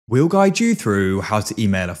We'll guide you through how to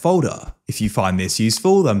email a folder. If you find this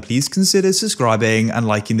useful, then please consider subscribing and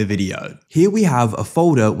liking the video. Here we have a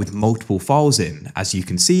folder with multiple files in, as you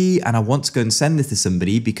can see, and I want to go and send this to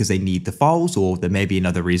somebody because they need the files or there may be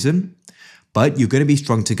another reason. But you're going to be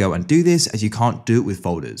strong to go and do this as you can't do it with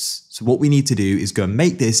folders. So what we need to do is go and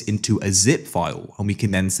make this into a zip file and we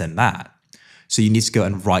can then send that. So you need to go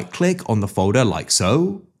and right click on the folder like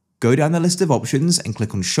so, go down the list of options and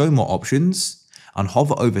click on show more options and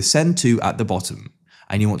hover over send to at the bottom.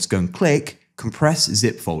 And you want to go and click compress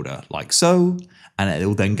zip folder like so, and it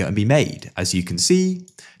will then go and be made as you can see.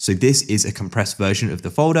 So this is a compressed version of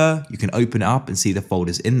the folder. You can open it up and see the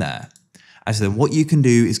folders in there. And so then what you can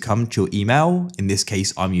do is come to your email. In this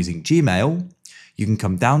case, I'm using Gmail. You can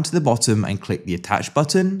come down to the bottom and click the attach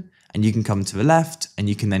button, and you can come to the left and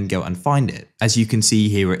you can then go and find it. As you can see,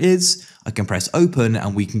 here it is. I can press open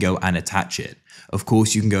and we can go and attach it. Of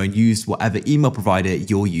course, you can go and use whatever email provider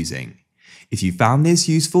you're using. If you found this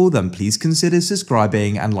useful, then please consider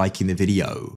subscribing and liking the video.